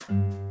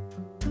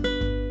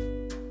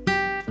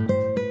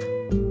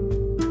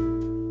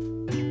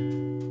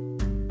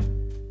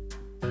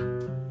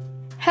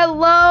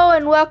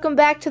and welcome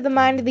back to the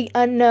Mind of the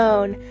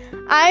Unknown.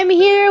 I'm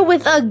here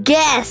with a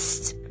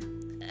guest,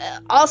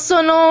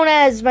 also known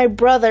as my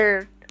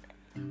brother.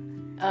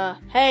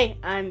 Hey,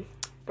 I'm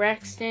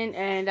Braxton,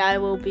 and I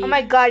will be... Oh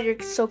my god, you're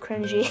so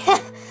cringy.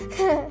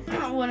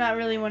 Well, not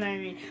really what I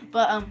mean,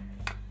 but,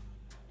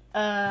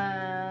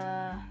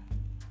 I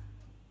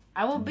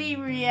will be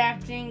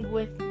reacting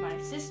with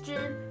my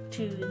sister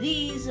to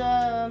these,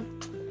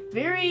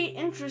 very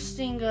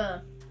interesting,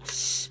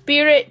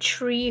 Spirit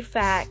tree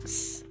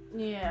facts.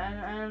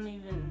 Yeah, I don't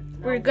even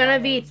know. We're gonna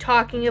be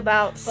talking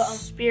about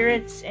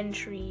spirits and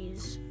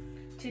trees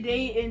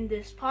today in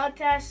this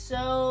podcast,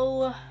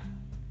 so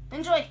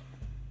enjoy.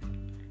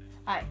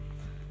 Alright.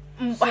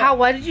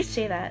 Why did you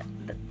say that?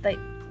 Like,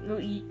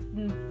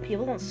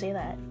 people don't say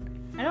that.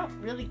 I don't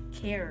really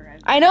care.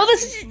 I know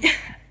this is...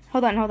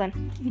 Hold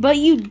on. But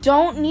you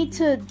don't need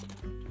to...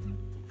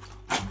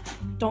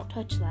 Don't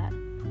touch that.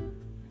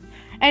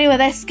 Anyway,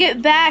 let's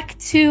get back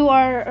to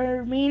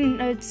our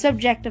main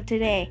subject of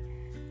today.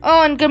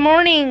 Oh, and good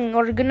morning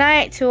or good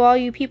night to all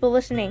you people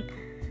listening.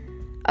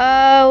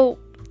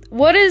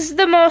 What is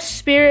the most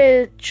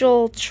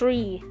spiritual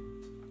tree?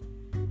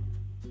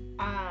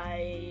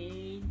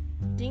 I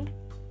think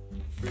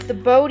the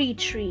Bodhi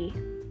tree.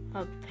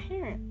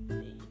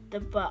 Apparently, the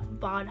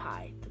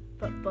Bodhi.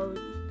 The Bodhi.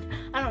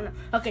 I don't know.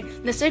 Okay,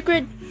 the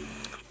sacred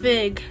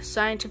fig,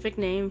 scientific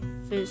name,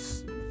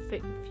 Fucus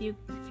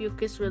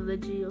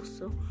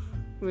religioso.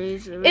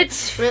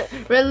 It's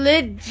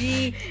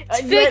religi.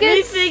 Let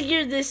me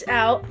figure this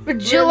out.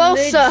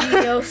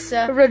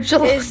 Religiosa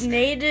is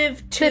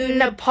native to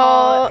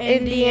Nepal,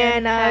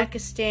 Indiana,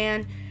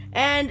 Pakistan,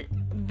 and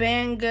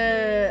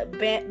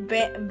Bangladesh.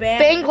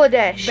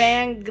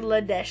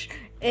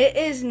 It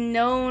is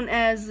known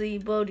as the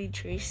Bodhi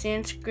tree,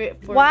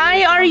 Sanskrit for...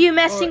 Why are you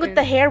messing with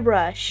the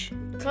hairbrush?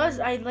 Because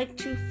I like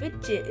to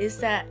fidget. Is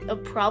that a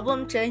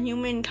problem to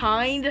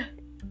humankind?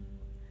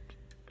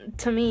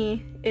 To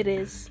me, it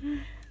is.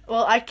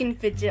 Well, I can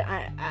fidget.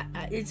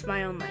 It's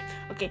my own life.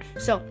 Okay,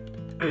 so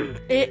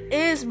it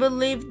is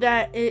believed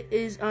that it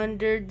is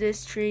under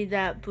this tree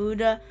that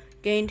Buddha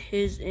gained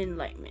his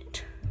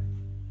enlightenment.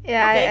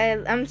 Yeah,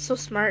 okay. I'm so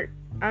smart.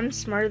 I'm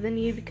smarter than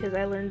you because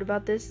I learned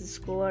about this in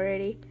school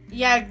already.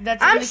 Yeah,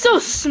 I'm so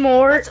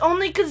smart. It's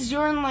only because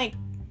you're in like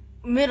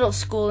middle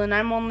school and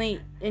I'm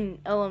only in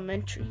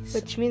elementary. So.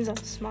 Which means I'm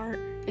smart.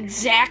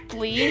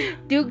 Exactly.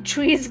 Do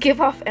trees give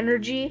off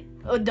energy?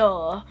 Oh,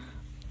 duh.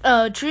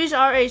 Trees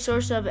are a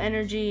source of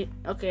energy.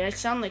 Okay, I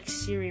sound like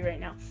Siri right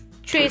now.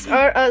 Trees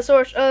are a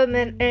source of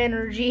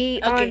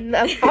energy on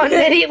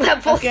many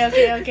levels.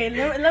 Okay.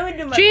 Let me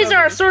do my Trees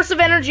are a source of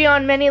energy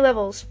on many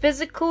levels.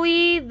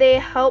 Physically, they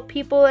help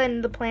people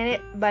and the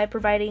planet by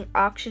providing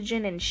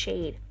oxygen and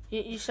shade.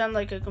 You sound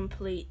like a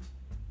complete...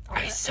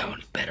 I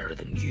sound better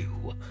than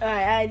you.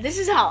 Alright, this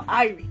is how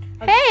I read.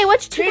 Okay. Hey,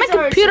 what's trees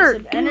my computer?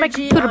 Give me my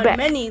computer back. On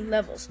many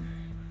levels.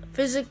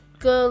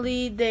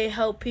 Physically, they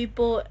help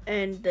people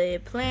and the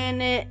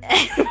planet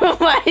and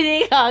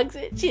providing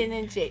oxygen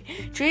and shade.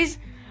 Trees,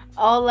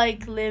 all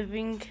like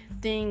living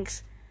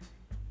things,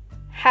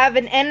 have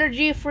an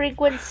energy,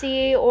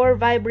 frequency, or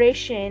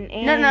vibration.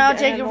 And no, I'll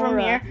take it from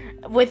here.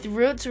 With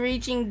roots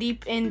reaching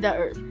deep in the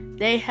earth,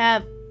 they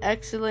have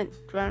excellent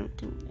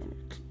grounding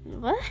energy.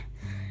 What?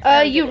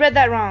 You read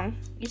that wrong.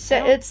 You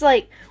said it's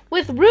like,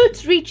 with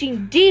roots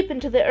reaching deep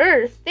into the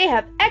earth, they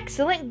have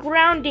excellent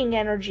grounding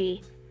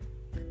energy.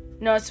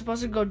 No, it's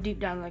supposed to go deep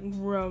down, like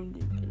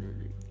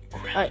grounded.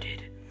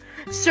 Grounded.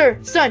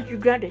 Son, you're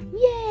grounded.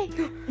 Yay!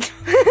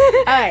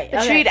 Alright,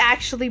 the tree'd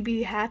actually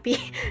be happy.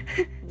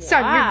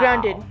 Son, you're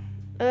grounded.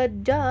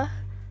 Duh.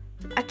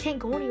 I can't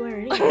go anywhere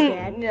anyway,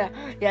 Dad.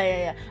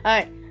 Yeah.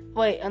 Alright,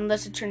 wait,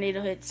 unless a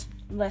tornado hits.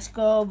 Let's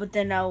go, but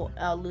then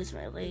I'll lose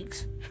my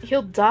legs.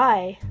 He'll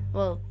die.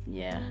 Well,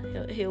 yeah,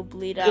 he'll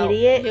bleed out.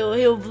 Idiot.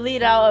 He'll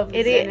bleed out of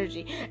his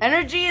energy.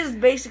 Energy is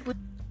basically...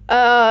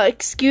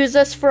 excuse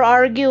us for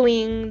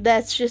arguing.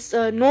 That's just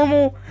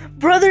normal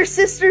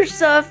brother-sister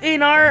stuff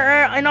in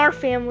our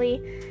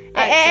family.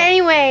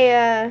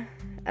 Anyway,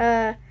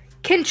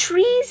 can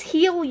trees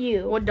heal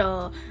you? Well,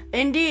 duh.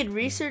 Indeed,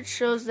 research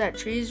shows that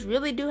trees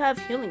really do have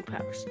healing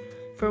powers.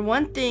 For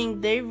one thing,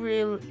 they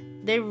release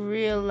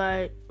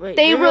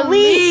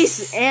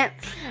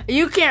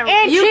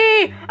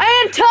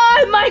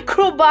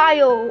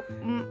antimicrobial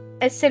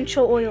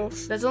essential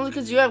oils. That's only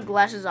because you have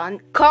glasses on.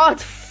 Called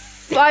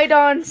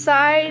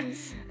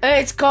phytoncides.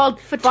 It's called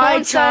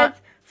phytoncides.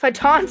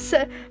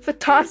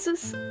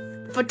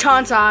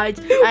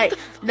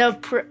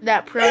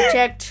 That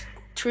protect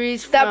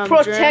trees from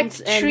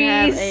germs and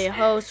have a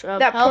host of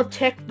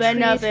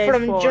benefits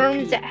from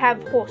germs that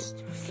have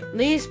hosts.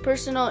 Lee's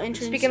personal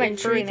interest in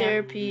tree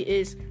therapy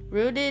is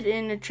rooted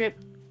in a trip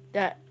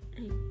that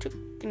he took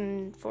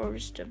in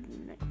Forest of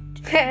Night.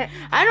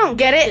 I don't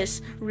get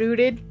this.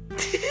 Rooted.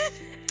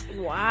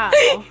 Wow.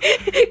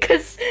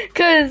 Cause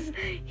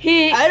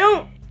he. I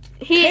don't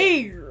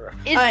care.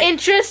 His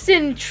interest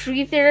in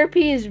tree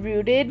therapy is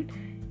rooted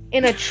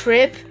in a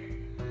trip.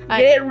 Get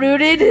it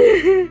rooted.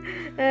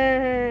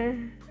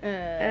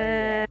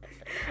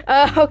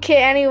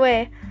 Okay.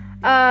 Anyway,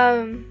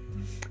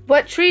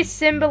 What tree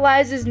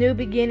symbolizes new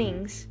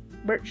beginnings?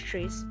 Birch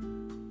trees.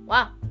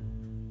 Wow.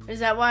 Is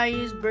that why I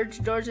use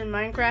birch doors in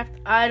Minecraft?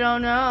 I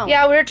don't know.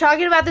 Yeah, we were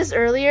talking about this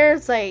earlier.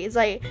 It's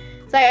like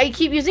I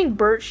keep using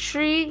birch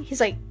tree. He's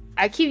like,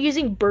 I keep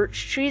using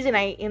birch trees, and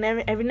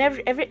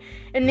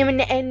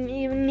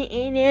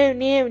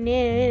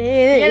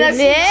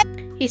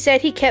he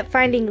said he kept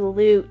finding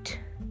loot,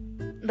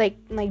 like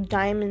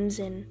diamonds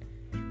and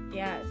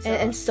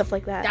stuff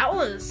like that. That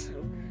was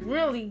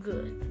really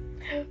good.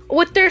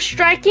 With their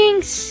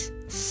striking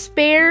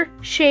spare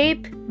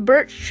shape,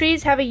 birch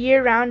trees have a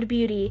year-round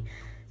beauty.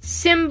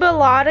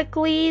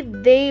 Symbolically,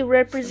 they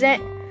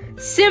represent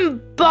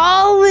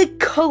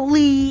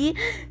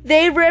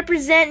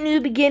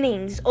new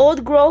beginnings.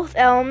 Old growth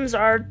elms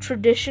are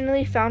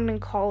traditionally found in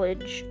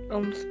college.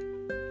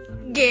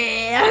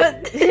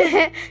 Yeah.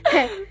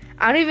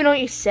 I don't even know what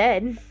you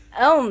said.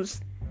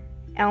 Elms.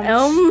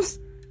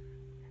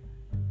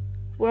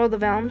 World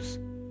of elms.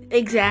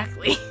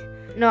 Exactly.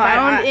 No, I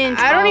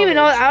don't even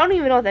know. I don't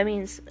even know what that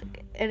means.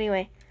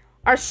 Anyway,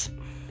 are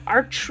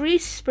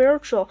trees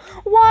spiritual?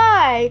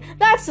 Why?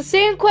 That's the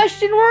same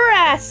question we're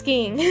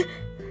asking.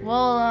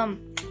 Well,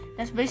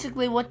 that's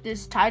basically what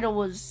this title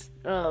was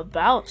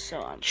about.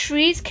 So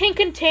trees can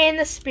contain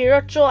the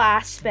spiritual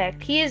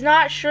aspect. He is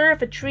not sure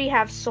if a tree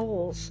has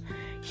souls.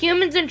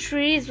 Humans and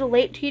trees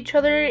relate to each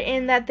other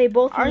in that they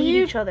both need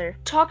each other.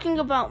 Talking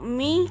about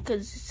me?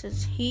 Because it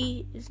says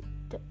he is.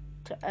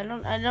 I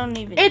don't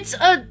even. It's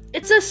a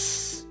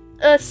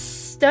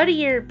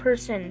studier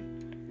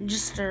person.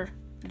 Just a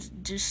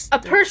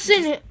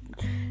person.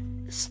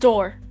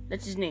 Store.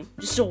 That's his name.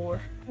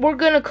 Store. We're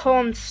gonna call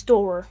him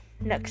Store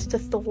next to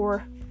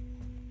Thor.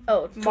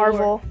 Oh,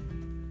 Marvel.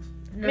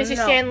 No, Mr.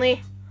 no.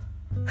 Stanley.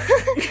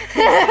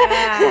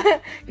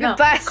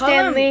 Goodbye, call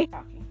Stanley.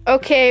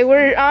 Okay,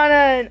 we're on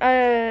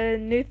a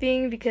new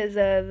thing because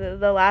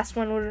the last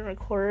one wouldn't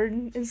record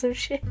and some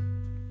shit.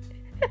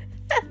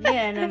 Yeah,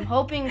 and I'm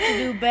hoping to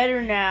do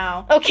better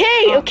now.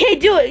 Okay,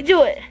 do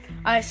it.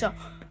 Alright, so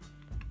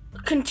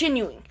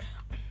continuing.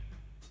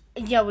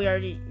 Yeah, we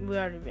already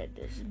read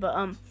this, but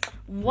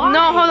why?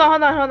 No, hold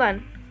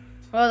on.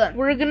 Hold on.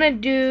 We're gonna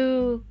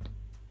do.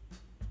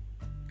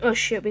 Oh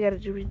shit, we gotta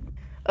do.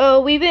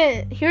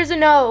 Here's a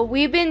note.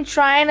 We've been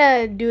trying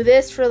to do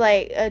this for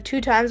like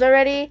 2 times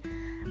already.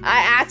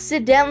 I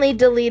accidentally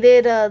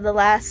deleted the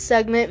last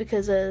segment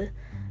because of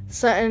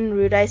something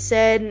rude I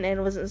said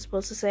and wasn't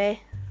supposed to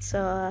say.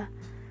 So,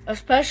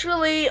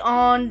 especially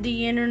on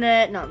the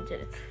internet. No, I'm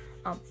kidding.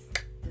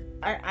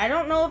 I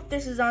don't know if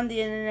this is on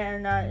the internet or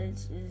not.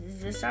 It's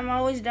just I'm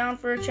always down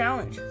for a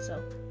challenge.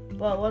 So,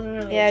 well, it wasn't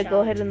really. Yeah, a go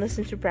ahead and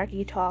listen to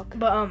Bracky talk.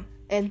 But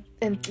and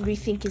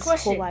rethink his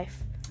question. whole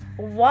life.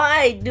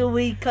 Why do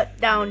we cut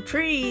down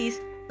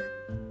trees?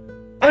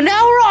 Oh,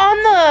 now we're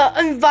on the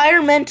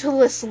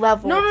environmentalist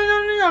level.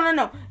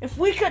 No. If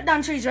we cut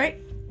down trees,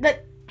 right?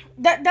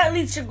 That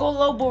leads to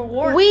global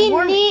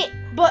warming.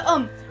 But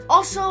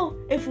also,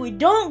 if we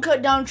don't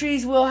cut down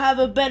trees, we'll have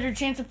a better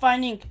chance of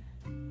finding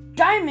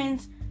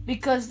diamonds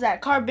because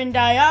that carbon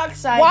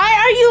dioxide. Why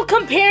are you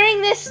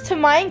comparing this to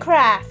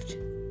Minecraft?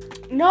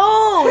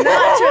 No,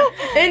 not to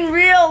in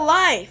real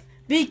life,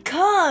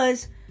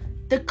 because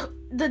the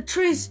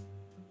trees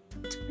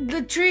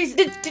breathe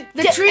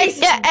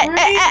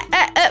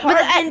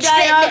carbon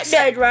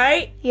dioxide,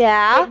 right?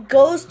 Yeah. It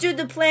goes through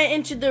the plant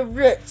into the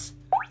roots.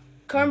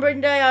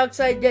 Carbon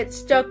dioxide gets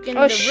stuck in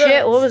the roots. Oh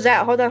shit, what was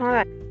that? Hold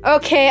on.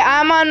 Okay,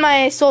 I'm on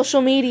my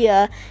social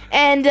media,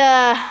 and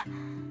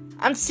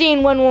I'm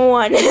seeing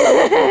 111.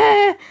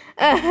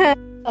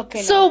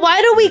 Okay. So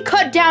why do we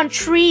cut down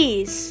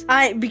trees?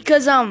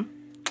 Because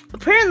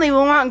apparently we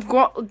want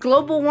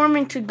global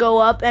warming to go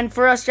up, and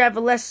for us to have a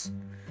less.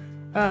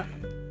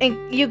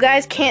 And you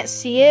guys can't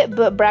see it,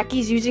 but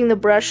Bracky's using the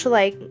brush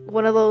like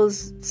one of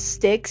those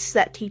sticks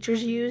that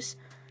teachers use.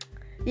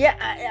 Yeah.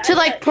 To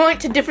like point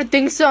to different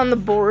things on the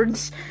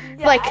boards.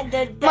 Like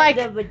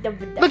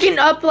looking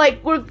up,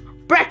 like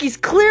Bracky's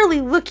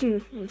clearly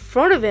looking in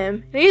front of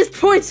him, and he just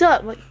points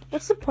up. Like,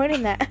 what's the point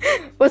in that?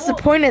 What's the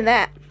point in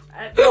that?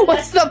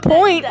 What's the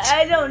point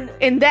I don't.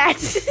 in that?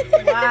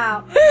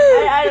 Wow.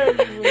 I don't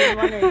really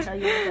want to tell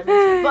you what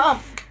that is. But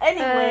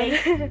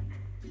anyway.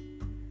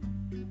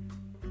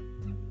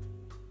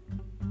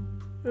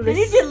 Can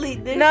you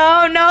delete this?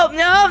 No.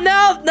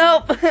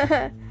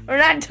 We're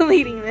not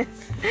deleting this.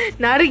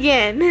 Not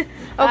again.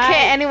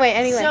 Okay,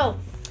 anyway. So,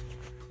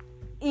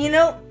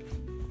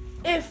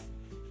 if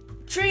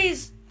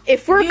trees...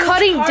 If we're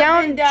cutting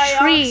down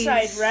trees...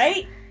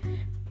 right?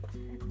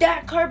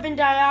 That carbon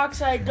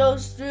dioxide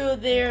goes through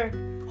their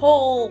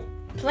whole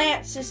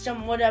plant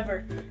system,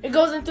 whatever. It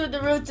goes in through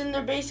the roots, and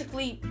they're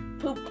basically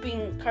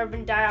pooping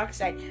carbon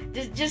dioxide.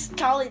 Just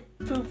call it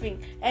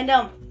pooping. And,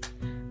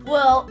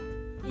 well...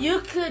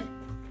 You could.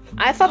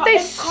 I thought they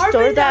stored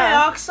carbon that.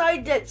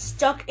 dioxide that's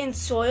stuck in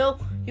soil.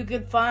 You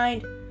could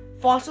find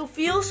fossil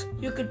fuels.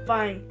 You could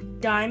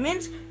find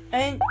diamonds,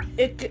 and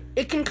it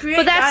can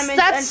create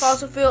diamonds and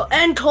fossil fuel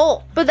and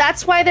coal. But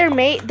that's why they're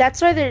made.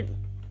 That's why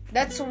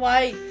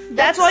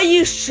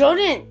you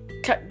shouldn't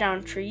cut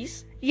down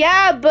trees.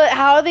 Yeah, but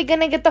how are they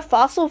gonna get the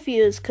fossil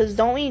fuels? Because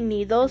don't we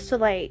need those to,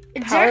 like,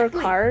 power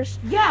Exactly. cars?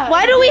 Yeah.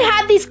 Why do we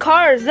have these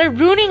cars? They're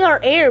ruining our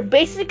air.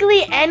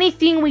 Basically,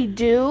 anything we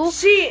do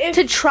See, if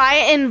to try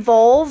and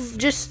involve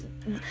just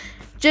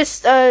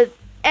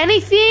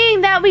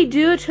anything that we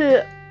do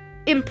to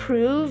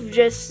improve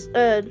just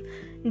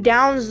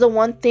downs the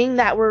one thing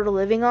that we're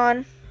living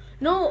on.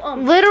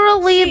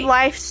 Literally, see-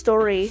 life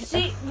story.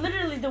 See,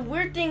 literally, the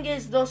weird thing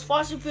is those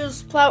fossil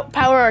fuels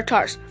power our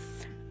cars.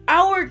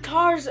 Our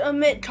cars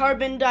emit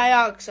carbon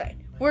dioxide.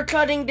 We're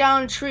cutting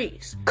down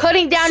trees.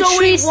 Cutting down So we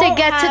trees to won't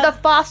get to the have-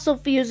 fossil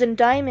fuels and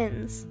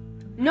diamonds.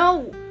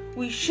 No,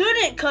 we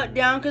shouldn't cut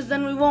down because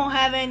then we won't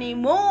have any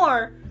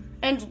more,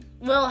 and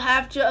we'll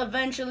have to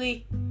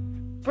eventually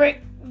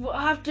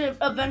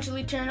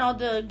turn all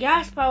the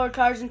gas-powered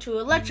cars into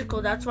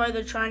electrical. That's why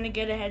they're trying to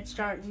get a head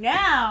start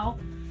now.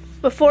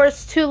 Before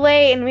it's too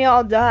late and we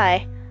all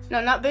die.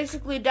 No, not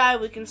basically die.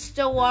 We can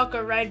still walk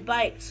or ride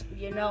bikes.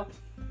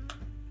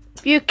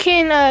 You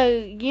can,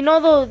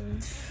 those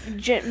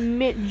gym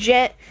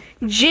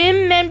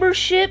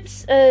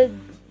memberships?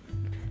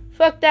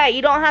 Fuck that.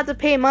 You don't have to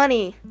pay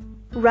money.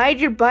 Ride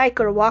your bike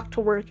or walk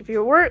to work. If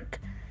your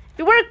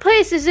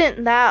workplace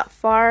isn't that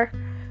far,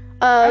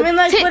 But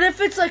if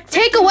it's like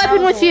take a 15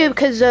 weapon with miles you away.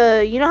 because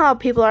you know how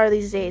people are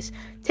these days.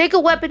 Take a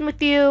weapon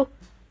with you.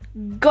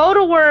 Go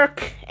to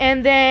work,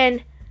 and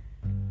then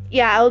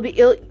you'll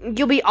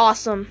be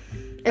awesome.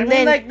 And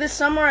then this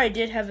summer I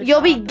did have a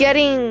you'll be job.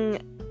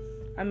 getting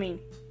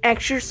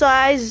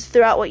exercise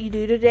throughout what you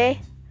do today.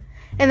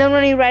 And then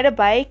when you ride a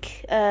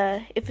bike,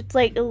 if it's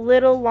like a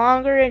little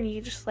longer and you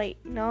just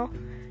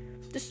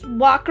just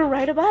walk or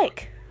ride a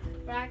bike.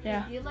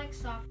 Yeah. Do you like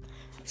soccer?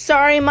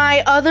 Sorry,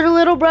 my other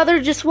little brother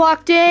just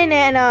walked in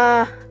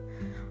and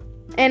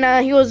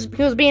he was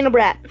being a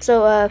brat.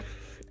 So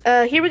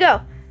here we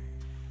go.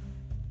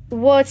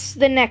 What's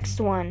the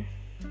next one?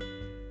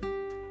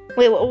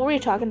 Wait, what were you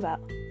talking about?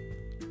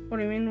 What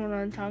do you mean? What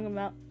I'm talking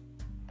about?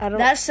 I don't.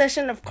 That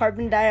session of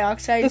carbon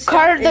dioxide The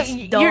car- stuff is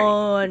the-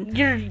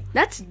 done.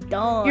 That's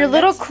done. Your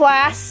little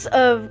class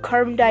of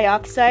carbon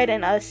dioxide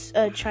and us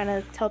trying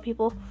to tell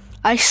people.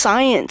 I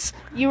science.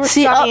 You were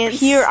See, science. up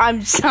here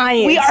I'm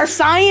science. We are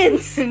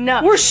science.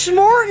 No. We're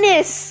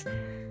smartness.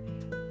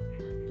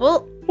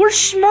 Well, We're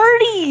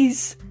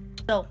smarties.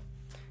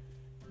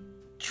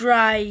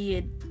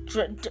 Dryad.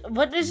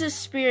 What is this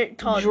spirit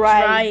called?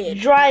 Dryad.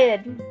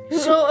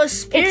 So a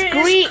spirit It's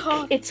Greek. is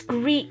called... It's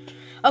Greek.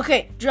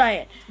 Okay,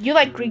 Dryad. You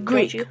like Greek,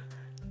 Greek. don't you?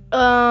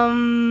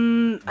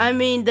 I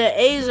mean,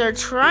 the A's are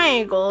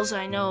triangles,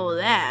 I know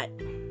that.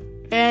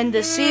 And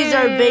the C's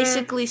are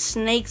basically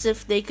snakes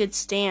if they could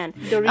stand.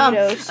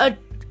 Doritos.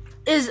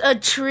 Is a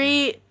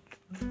tree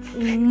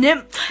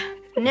nymph,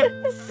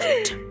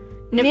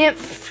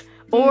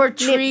 or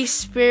tree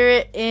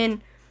spirit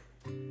in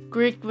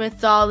Greek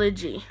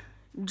mythology.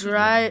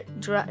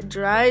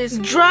 Dryads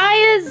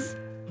Dryads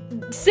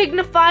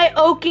signify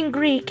oak in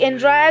Greek, and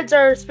dryads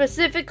are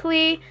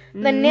specifically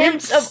the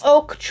nymphs of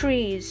oak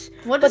trees.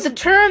 What But is the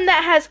term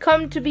that has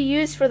come to be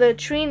used for the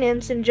tree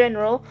nymphs in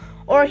general,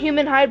 or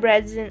human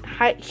hybrids and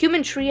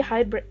human tree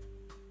hybrids.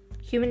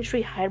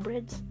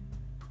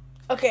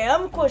 Okay, I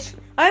have a question.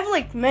 I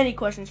have many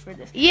questions for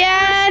this.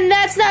 Yeah, and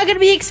that's not gonna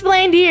be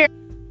explained here.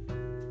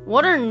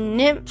 What are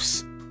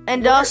nymphs?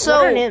 And What also,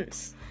 are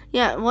nymphs?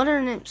 yeah, what are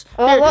nymphs?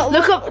 Oh, Here,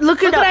 look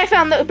look it what I up.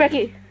 found,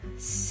 Becky.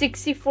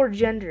 64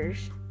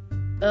 genders.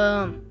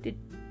 We're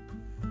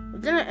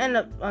gonna end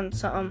up on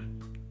something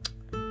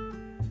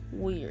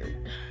weird.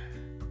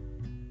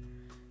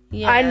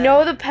 Yeah. I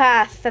know the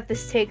path that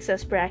this takes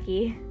us,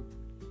 Bracky.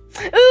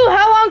 Ooh,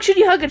 how long should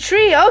you hug a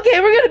tree? Okay,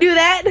 we're gonna do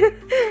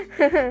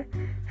that.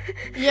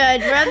 Yeah,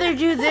 I'd rather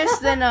do this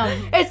than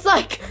It's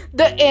like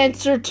the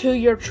answer to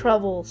your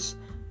troubles.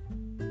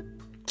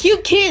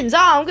 Cute kittens. Oh,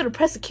 I'm gonna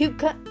press a cute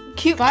 5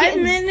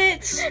 kittens.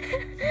 minutes.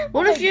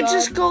 What Oh if my you God.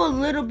 just go a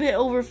little bit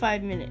over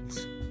 5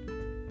 minutes?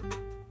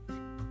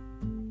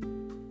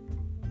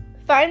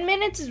 5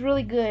 minutes is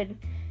really good.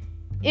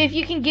 If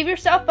you can give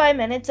yourself 5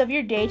 minutes of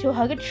your day to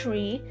hug a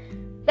tree,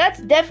 that's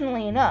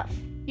definitely enough.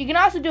 You can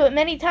also do it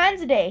many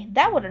times a day.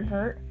 That wouldn't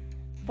hurt.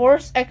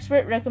 Forest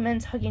expert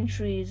recommends hugging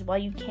trees while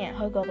you can't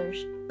hug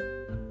others.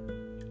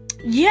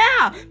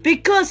 Yeah,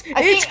 because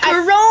it's think-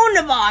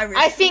 coronavirus.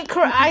 I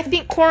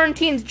think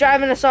quarantine's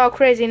driving us all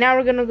crazy. Now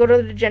we're gonna go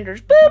to the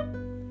genders.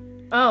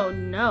 Boop. Oh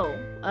no.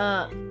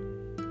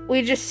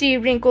 We just see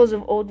wrinkles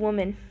of old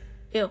women.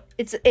 Ew.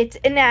 It's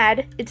an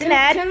ad. It's an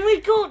ad. Can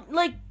we go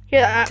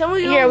Here, Can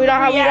we go here we don't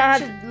have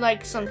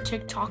react to some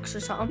TikToks or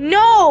something?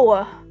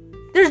 No!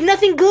 There's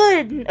nothing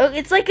good.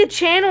 It's like a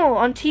channel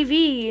on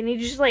TV, and you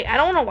just I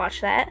don't want to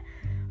watch that.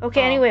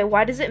 Okay, anyway,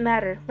 why does it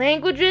matter?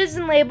 Languages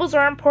and labels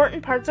are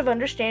important parts of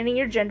understanding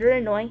your gender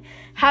and knowing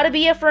how to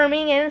be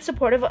affirming and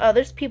supportive of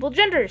others people's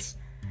genders.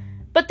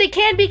 But they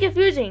can be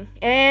confusing,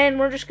 and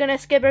we're just gonna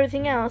skip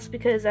everything else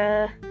because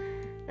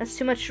that's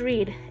too much to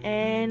read,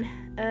 and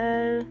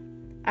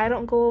I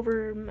don't go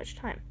over much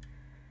time.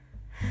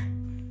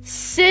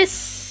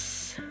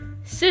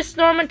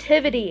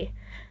 Cisnormativity.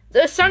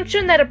 The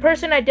assumption that a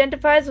person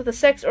identifies with the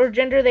sex or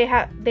gender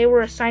they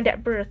were assigned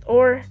at birth,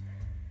 or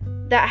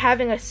that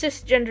having a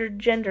cisgender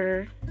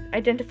gender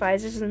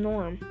identifies is the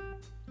norm.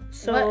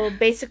 So What?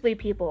 basically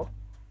people.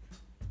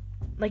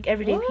 Like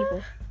everyday What?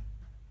 people.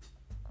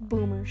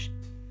 Boomers.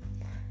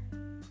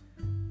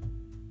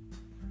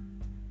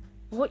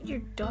 What your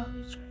dog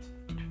is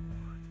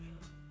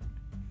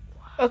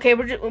Okay,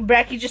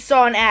 Bracky just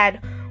saw an ad.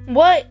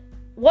 What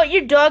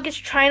your dog is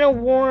trying to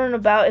warn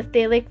about if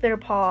they lick their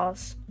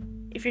paws.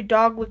 If your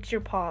dog licks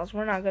your paws,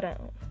 we're not gonna.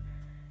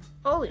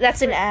 Oh,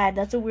 That's an ad.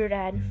 That's a weird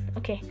ad.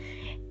 Okay.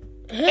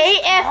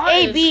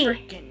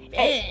 AFAB.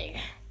 AFAB.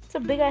 It's a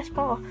big ass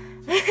paw.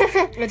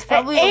 It's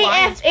probably a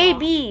lion's paw.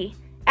 AFAB.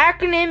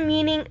 Acronym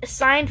meaning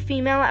assigned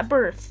female at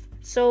birth.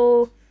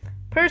 So,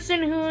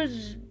 person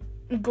who's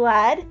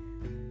glad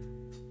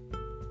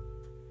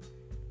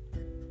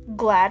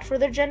for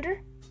their gender.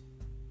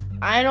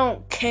 I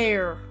don't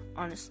care,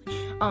 honestly.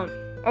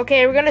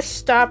 Okay, we're gonna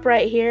stop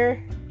right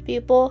here,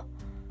 people.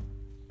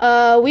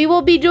 We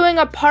will be doing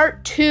a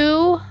part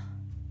 2.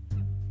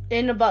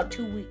 In about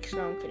 2 weeks.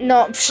 No, I'm kidding.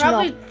 No,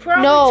 Probably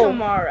No.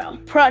 tomorrow.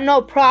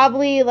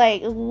 Probably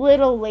like a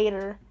little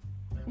later.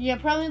 Yeah,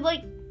 probably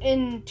like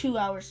in 2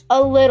 hours.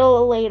 A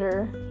little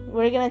later.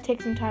 We're gonna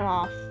take some time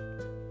off.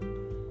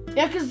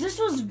 Yeah, because this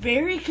was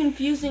very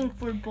confusing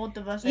for both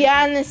of us. I Yeah,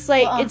 think. and it's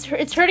like Well,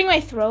 it's hurting my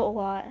throat a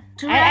lot.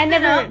 To I wrap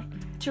never.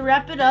 to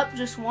wrap it up,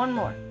 just one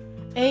more.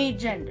 A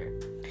gender.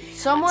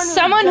 Someone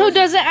Someone who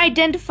doesn't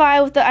identify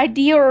with the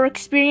idea or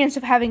experience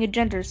of having a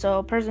gender, so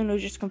a person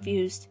who's just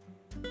confused,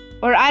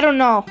 or I don't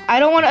know. I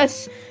don't want to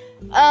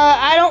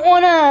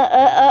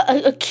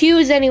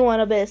accuse anyone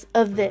of this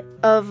But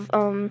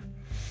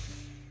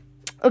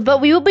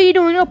we will be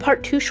doing a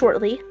part 2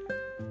 shortly.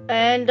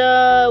 And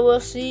we'll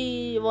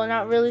see. Well,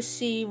 not really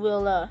see.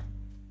 We'll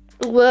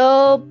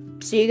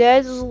see you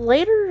guys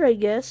later, I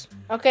guess.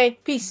 Okay,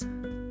 peace.